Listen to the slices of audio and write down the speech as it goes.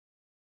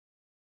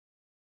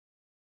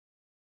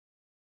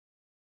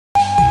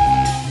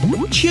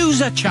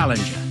Choose a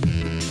challenger.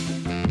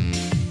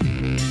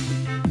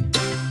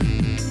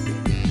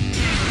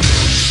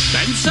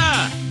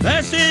 Spencer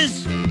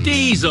versus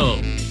Diesel.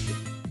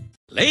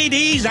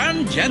 Ladies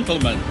and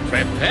gentlemen,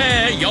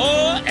 prepare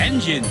your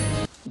engines.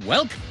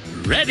 Welcome.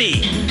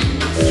 Ready.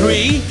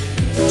 3,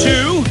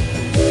 2,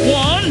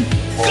 1,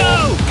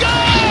 go! Go!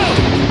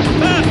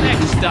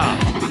 Perfect start.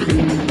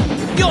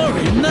 You're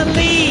in the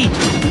lead.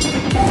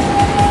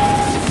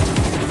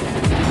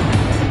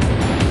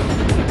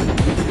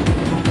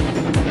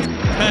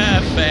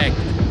 Perfect.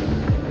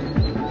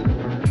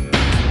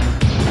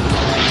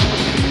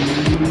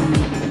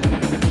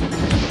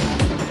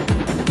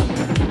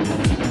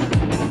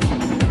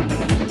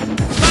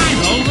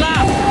 Final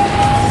lap.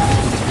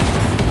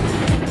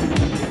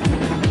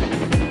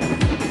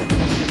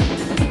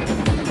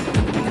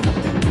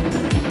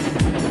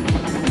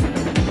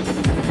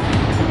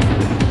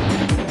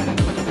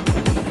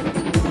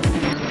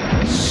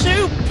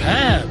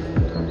 Superb.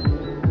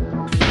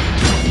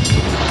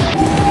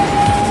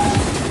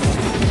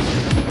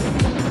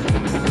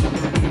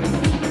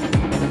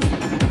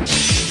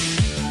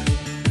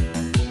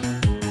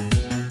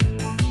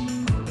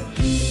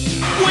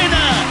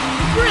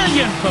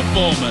 Brilliant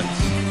performance!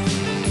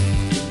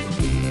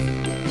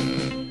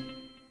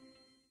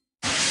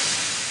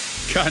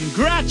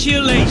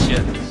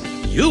 Congratulations!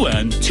 You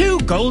earned 2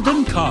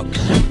 golden cogs.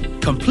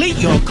 Complete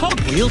your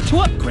cogwheel to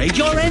upgrade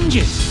your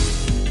engine.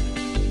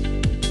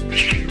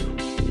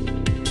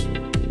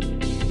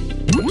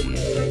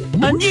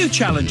 A new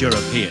challenger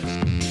appears.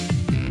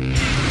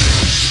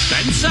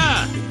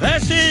 Spencer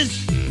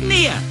versus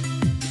Nia.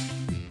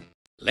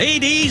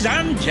 Ladies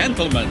and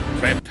gentlemen,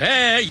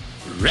 prepare.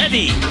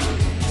 Ready.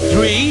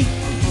 3,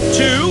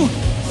 2,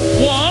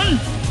 1,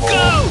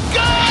 go!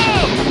 Go!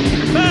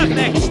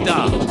 Perfect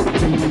start.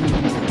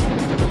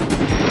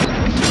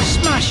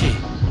 Smashing.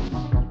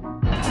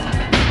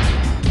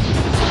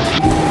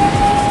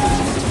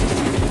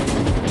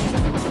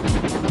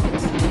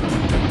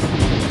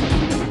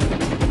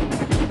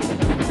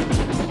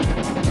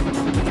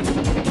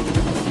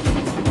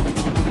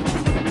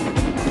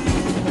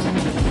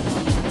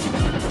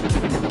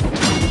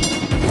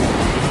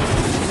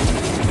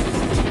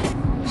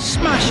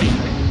 Smashing.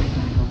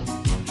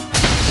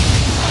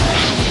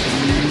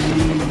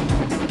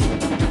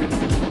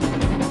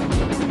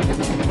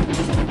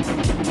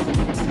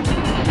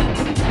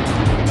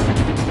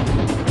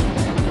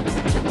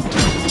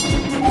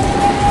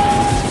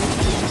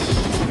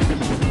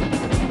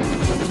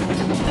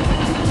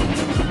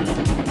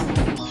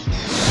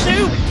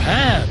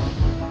 Superb.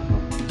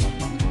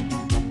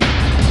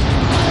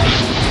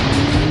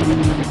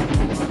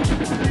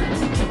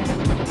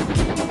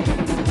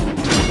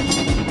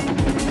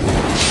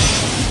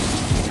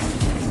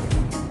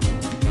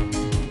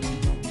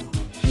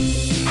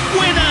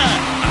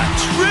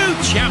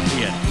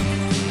 Champion.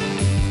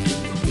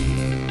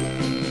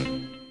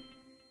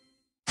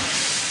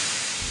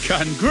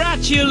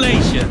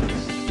 Congratulations!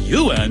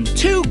 You earned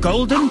 2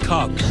 golden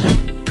cogs.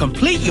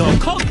 Complete your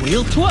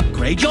cogwheel to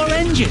upgrade your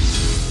engine.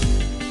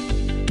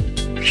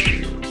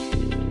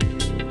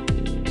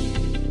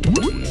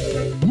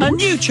 A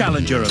new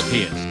challenger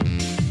appears.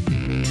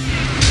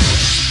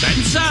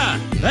 Spencer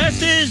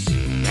versus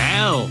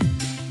Bell.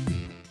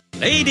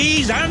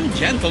 Ladies and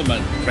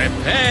gentlemen,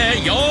 prepare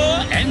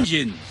your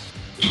engines.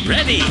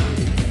 Ready.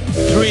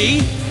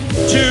 3,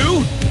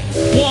 2,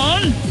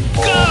 1,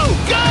 go!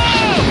 Go!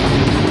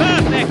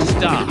 Perfect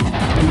start.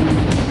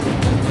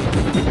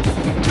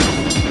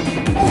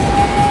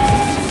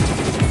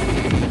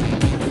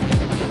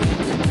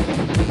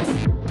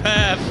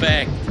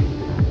 Perfect.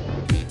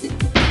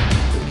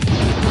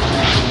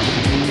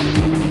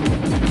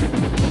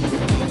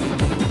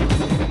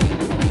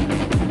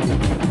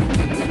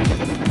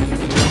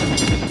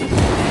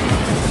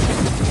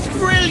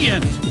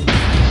 Brilliant.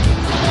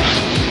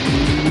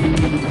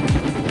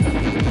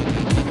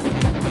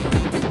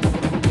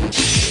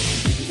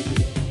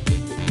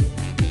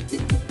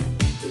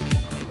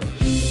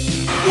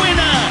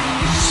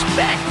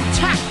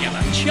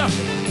 Spectacular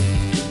jumping!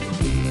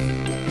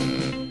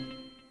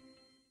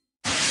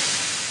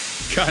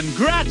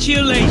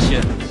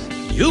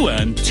 Congratulations! You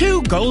earned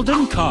 2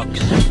 golden cogs.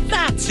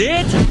 That's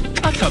it!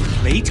 A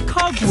complete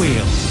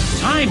cogwheel.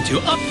 Time to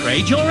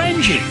upgrade your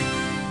engine.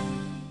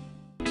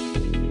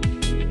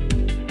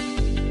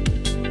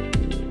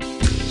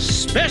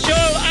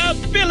 Special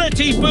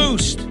ability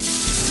boost!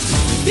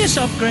 With this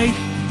upgrade,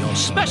 your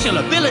special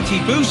ability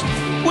boost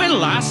will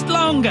last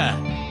longer.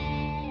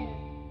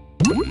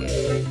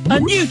 A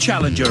new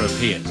challenger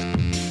appears.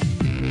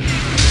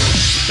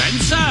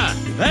 Spencer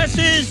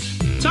versus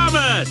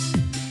Thomas.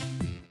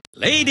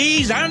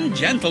 Ladies and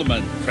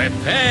gentlemen,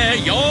 prepare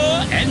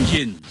your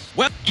engines.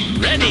 Well,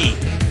 ready.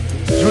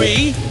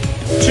 3,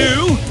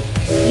 2,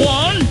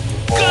 1,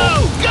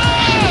 go! Go!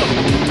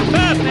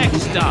 Perfect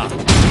start.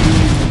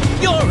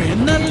 You're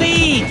in the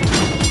lead.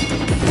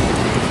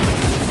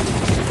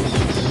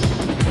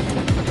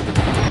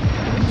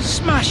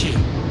 Smashing.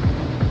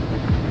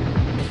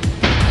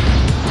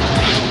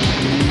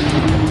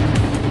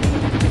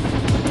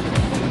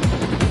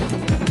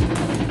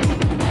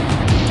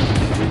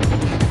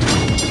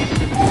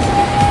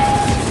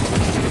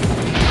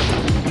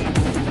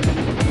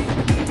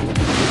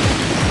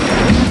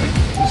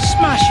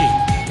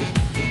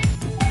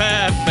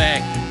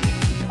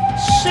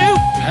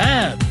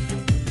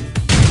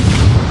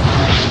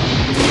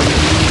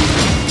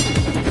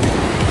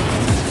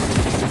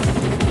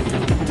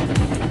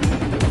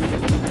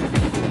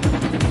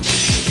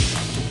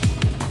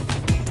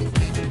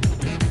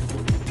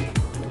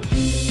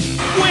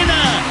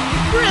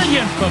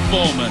 Brilliant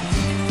performance!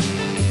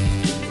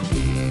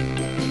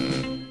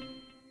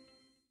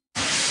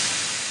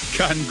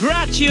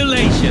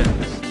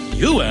 Congratulations!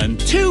 You earned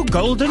 2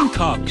 golden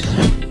cogs.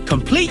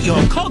 Complete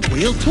your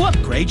cogwheel to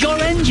upgrade your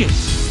engine.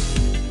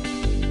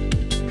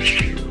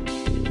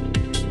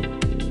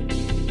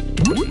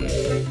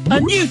 A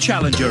new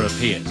challenger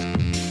appears.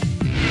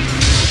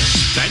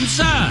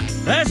 Spencer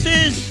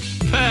versus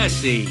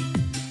Percy.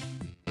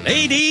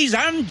 Ladies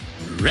and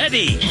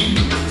ready.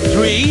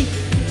 3,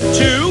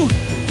 2,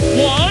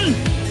 1,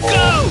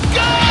 go,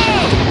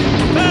 go!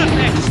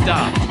 Perfect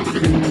start.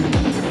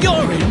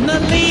 You're in the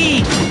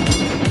lead.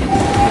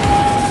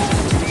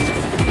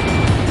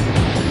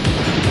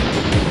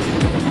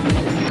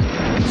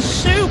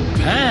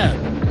 Superb.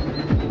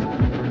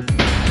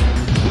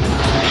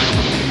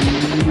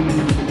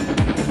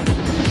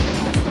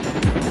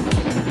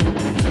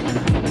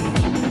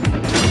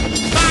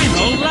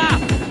 Final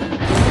lap.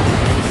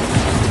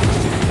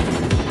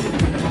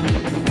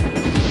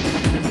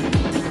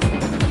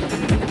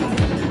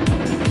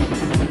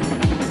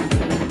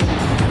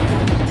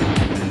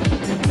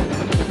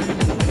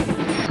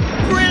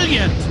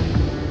 Brilliant.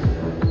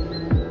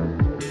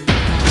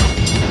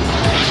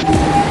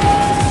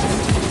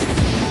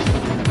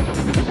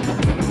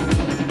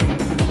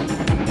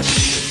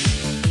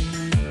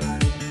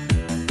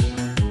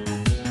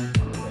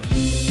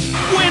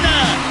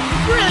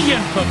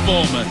 Brilliant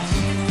performance!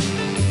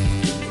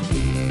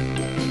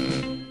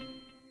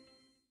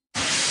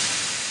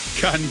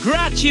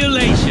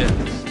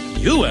 Congratulations!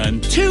 You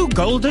earned 2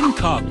 golden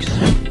cogs.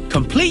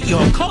 Complete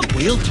your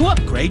cogwheel to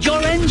upgrade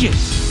your engine.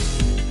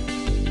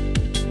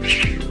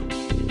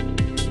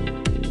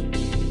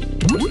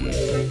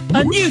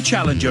 A new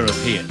challenger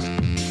appears.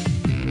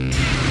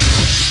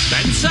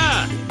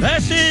 Spencer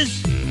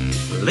versus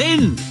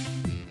Lynn.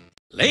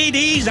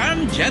 Ladies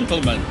and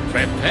gentlemen,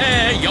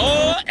 prepare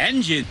your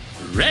engine.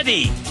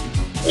 Ready?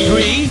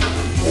 3,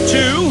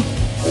 2,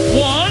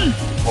 1,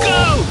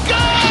 go, go!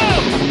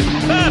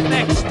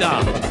 Perfect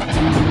start.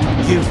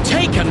 You've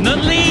taken the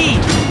lead.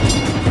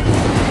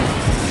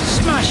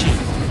 Smashing.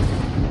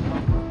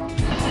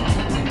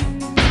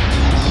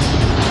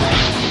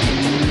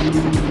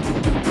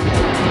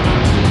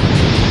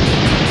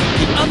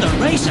 The other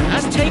racer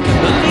has taken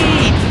the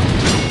lead.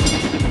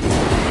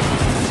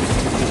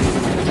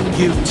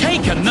 You've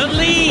taken the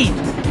lead.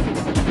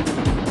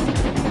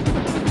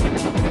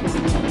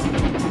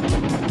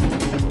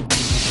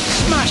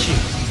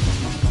 Smashing.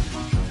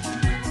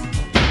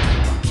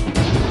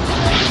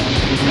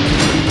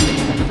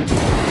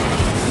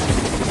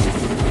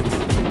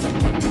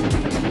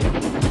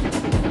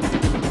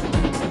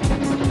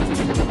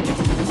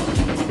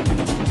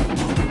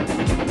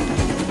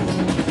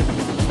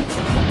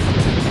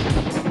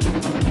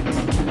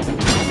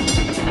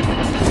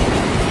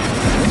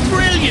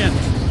 Brilliant.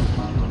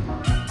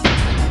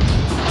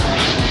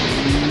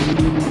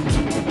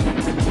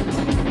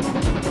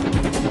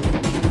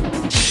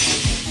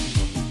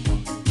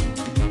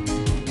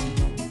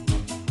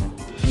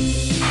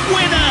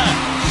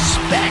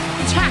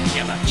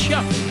 Spectacular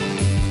chuck!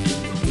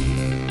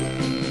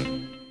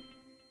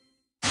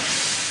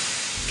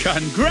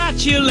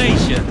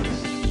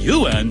 Congratulations!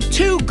 You earned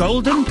 2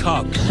 golden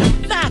cogs.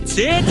 That's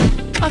it!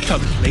 A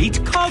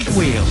complete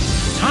cogwheel.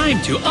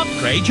 Time to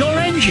upgrade your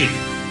engine.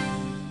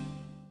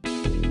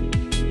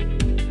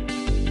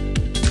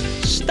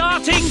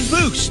 Starting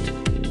boost.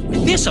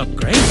 With this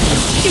upgrade,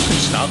 you can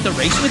start the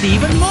race with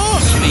even more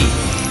speed.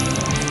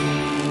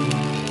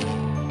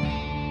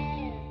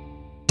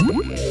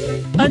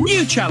 A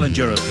new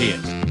challenger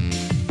appears.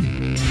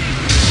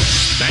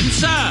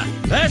 Spencer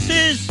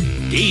versus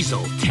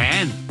Diesel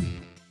 10.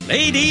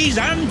 Ladies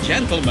and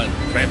gentlemen,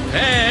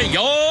 prepare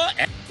your...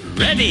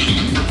 Ready?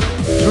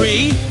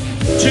 3,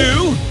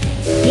 2,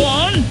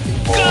 1,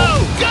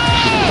 go, go!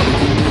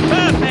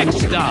 Perfect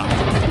start.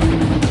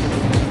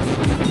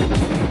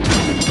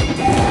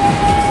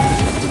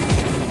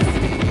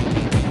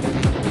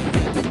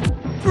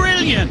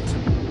 Brilliant.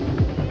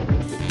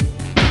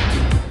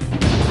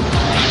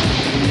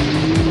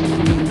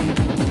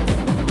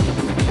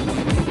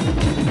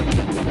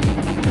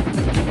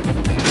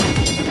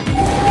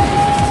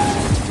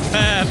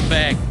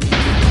 Perfect.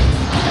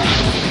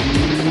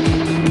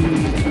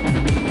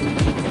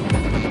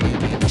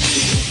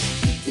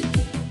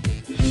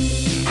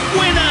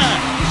 Winner!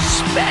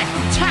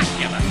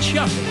 Spectacular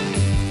chuck!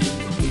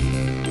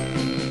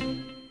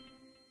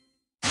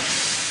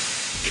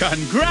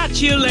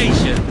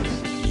 Congratulations!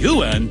 You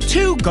earned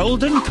 2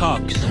 golden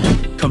cogs.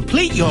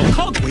 Complete your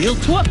cogwheel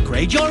to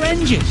upgrade your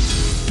engine.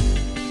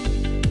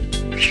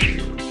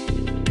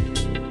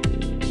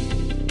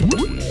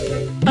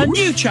 A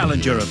new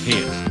challenger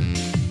appears.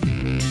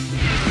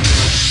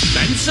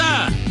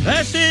 Spencer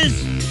versus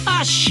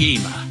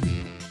Ashima.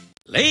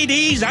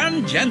 Ladies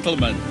and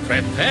gentlemen,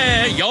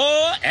 prepare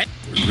your...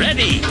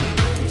 Ready?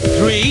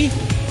 3,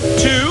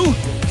 2,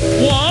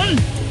 1,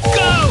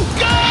 go,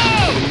 go!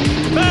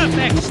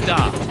 Perfect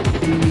start.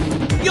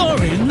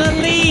 You're in the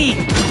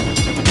lead.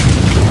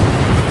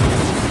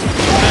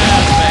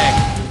 Perfect.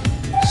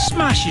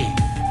 Smashing.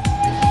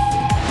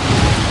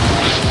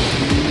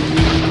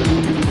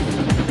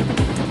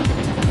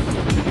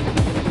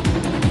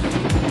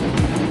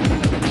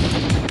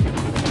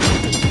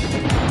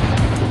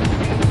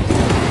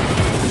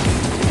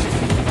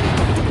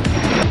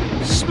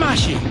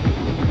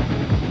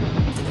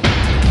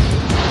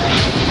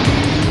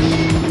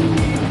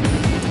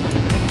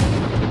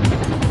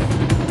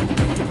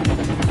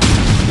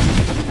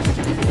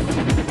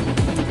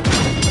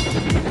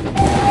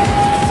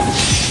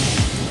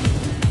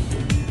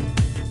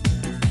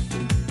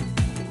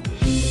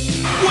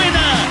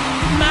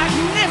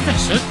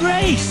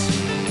 race!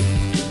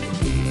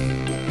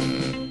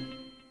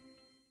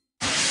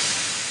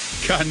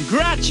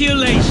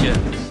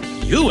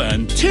 Congratulations! You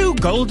earned 2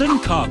 golden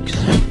cogs.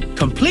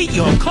 Complete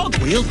your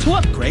cogwheel to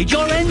upgrade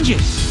your engine.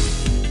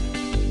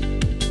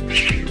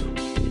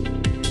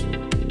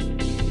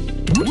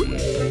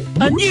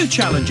 A new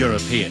challenger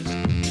appears.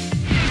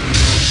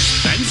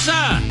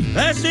 Spencer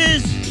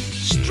versus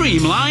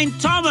Streamline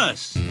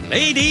Thomas.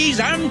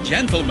 Ladies and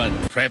gentlemen,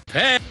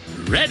 prepare.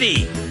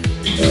 Ready.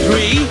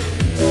 3,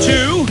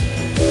 2,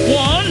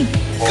 1,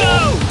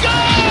 go! Go!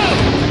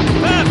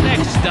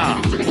 Perfect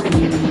start.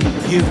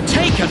 You've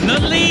taken the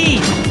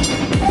lead.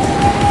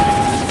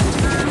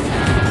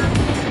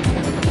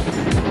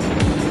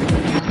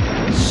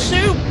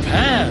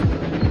 Superb.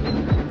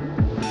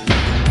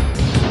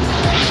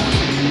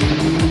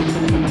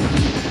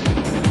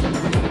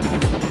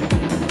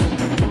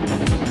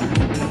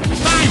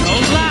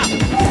 Final lap.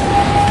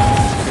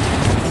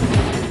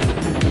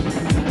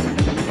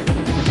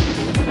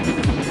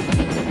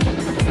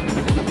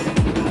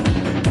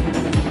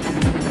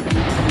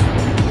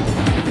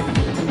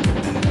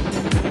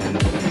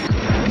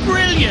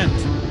 Brilliant.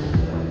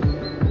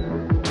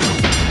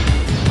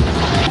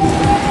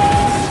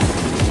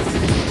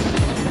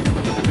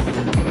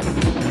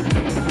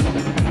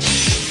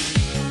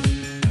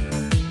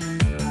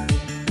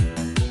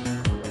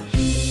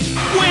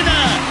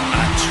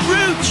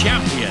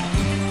 Champion.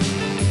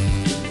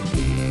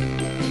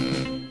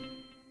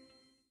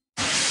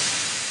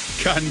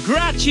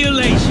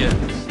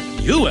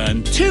 Congratulations! You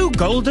earned 2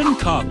 golden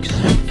cogs.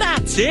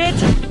 That's it!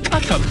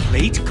 A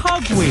complete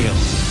cogwheel.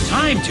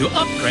 Time to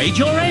upgrade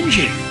your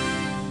engine.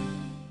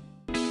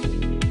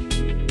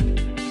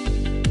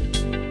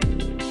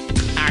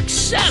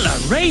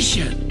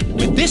 Acceleration!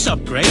 With this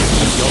upgrade,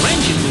 your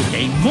engine will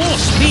gain more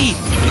speed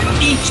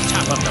with each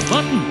tap of the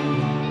button.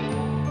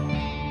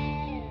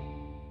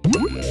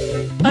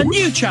 A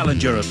new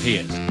challenger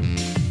appears.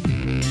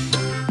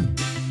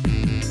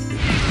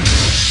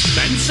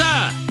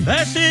 Spencer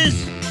versus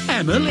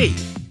Emily.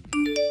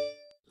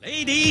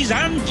 Ladies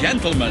and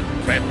gentlemen,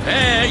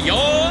 prepare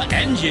your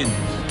engines.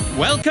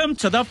 Welcome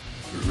to the...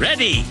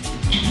 Ready.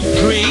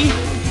 3,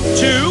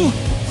 2,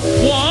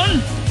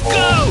 1,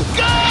 go!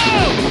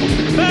 Go!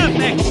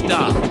 Perfect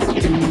start.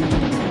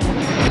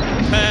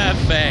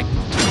 Perfect.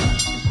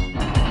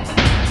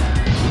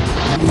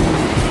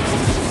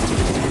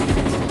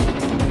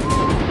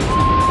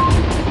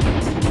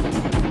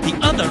 The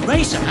other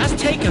racer has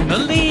taken the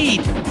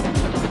lead.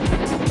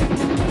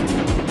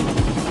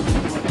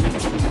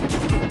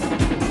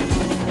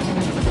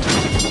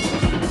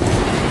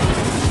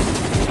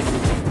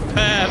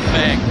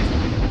 Perfect.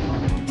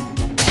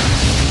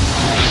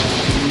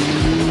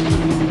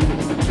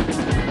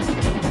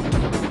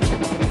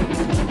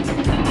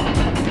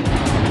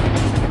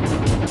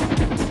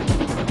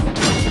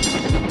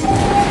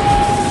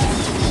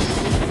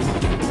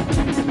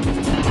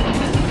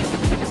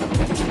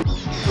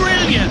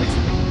 Brilliant.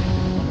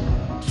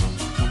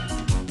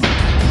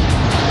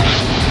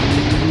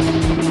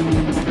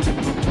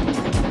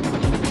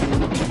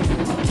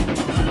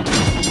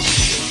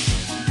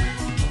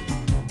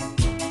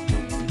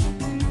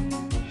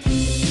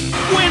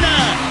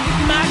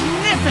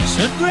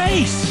 Magnificent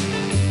race!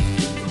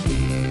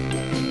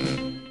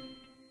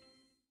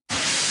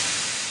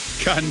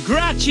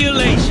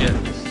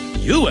 Congratulations!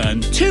 You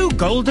earned 2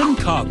 golden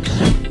cogs.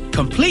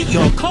 Complete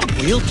your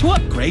cogwheel to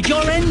upgrade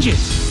your engine.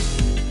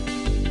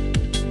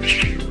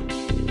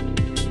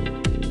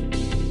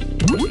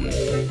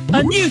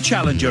 A new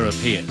challenger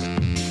appears.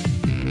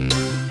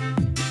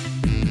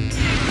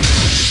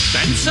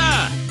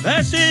 Spencer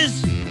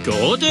versus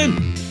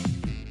Gordon.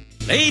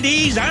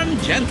 Ladies and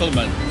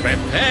gentlemen,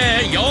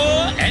 prepare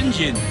your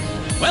engines.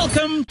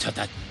 Welcome to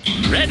the...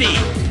 Ready.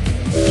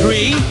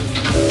 3,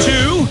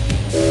 2,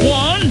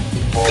 1,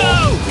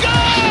 go! Go!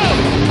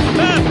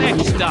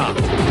 Perfect start.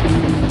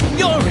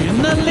 You're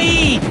in the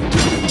lead.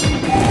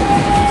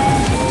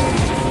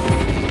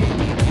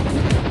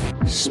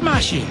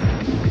 Smashing.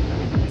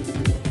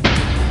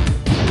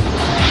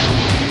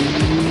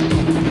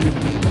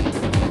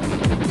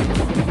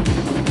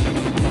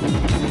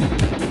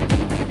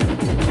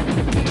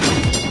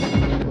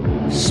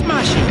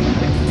 Smashing.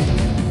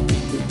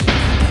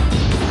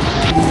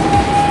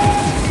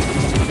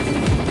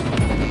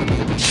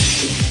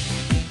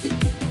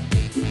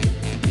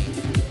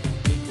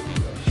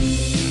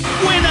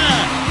 Winner!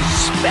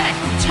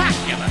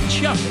 Spectacular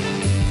jumping.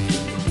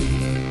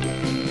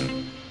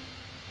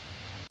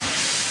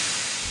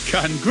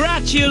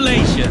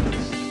 Congratulations!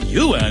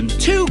 You earned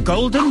 2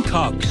 golden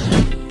cogs.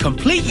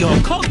 Complete your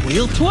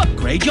cogwheel to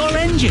upgrade your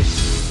engine.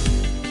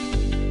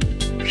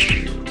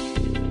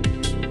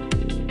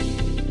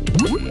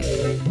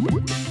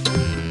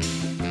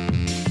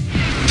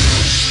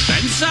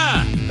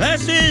 Spencer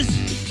versus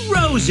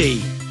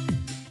Rosie.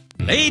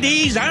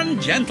 Ladies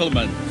and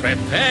gentlemen,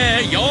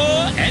 prepare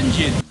your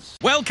engines.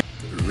 Welcome.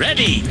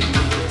 Ready.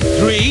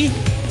 3,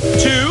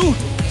 2,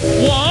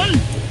 1,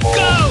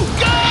 go!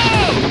 Go!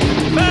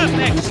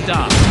 Perfect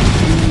start.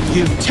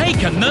 You've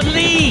taken the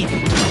lead.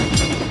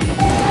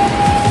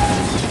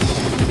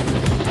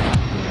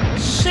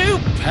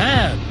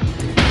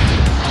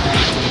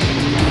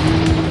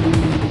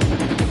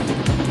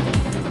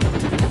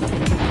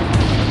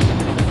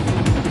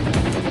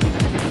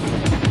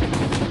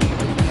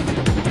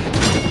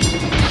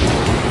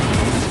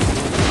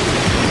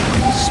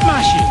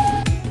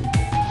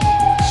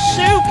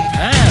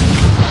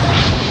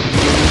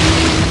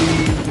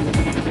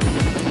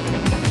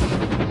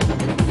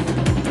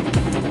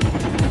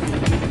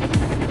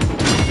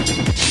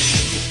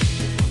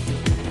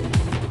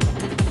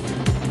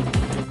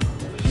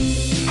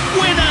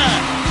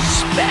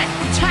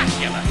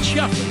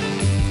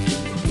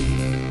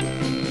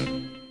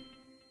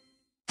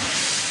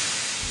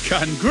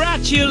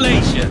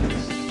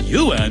 Congratulations!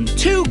 You earned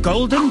 2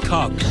 golden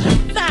cogs.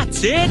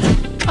 That's it!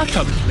 A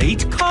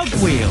complete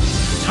cogwheel.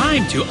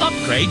 Time to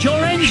upgrade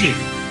your engine.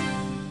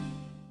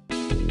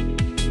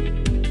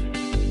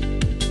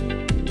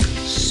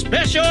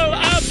 Special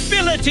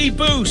Ability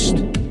Boost!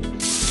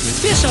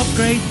 With this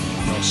upgrade,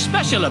 your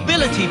special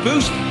ability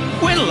boost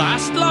will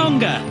last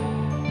longer.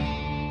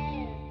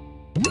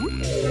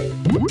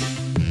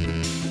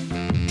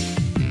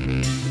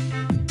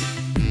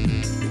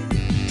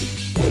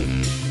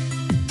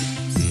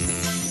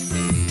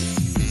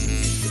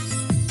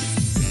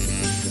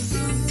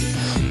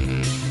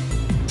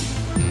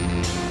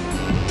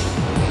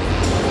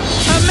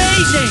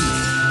 Amazing!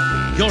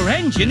 Your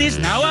engine is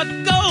now a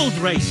gold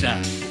racer.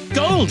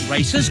 Gold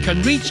racers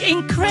can reach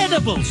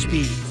incredible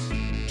speeds.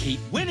 Keep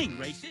winning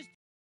races.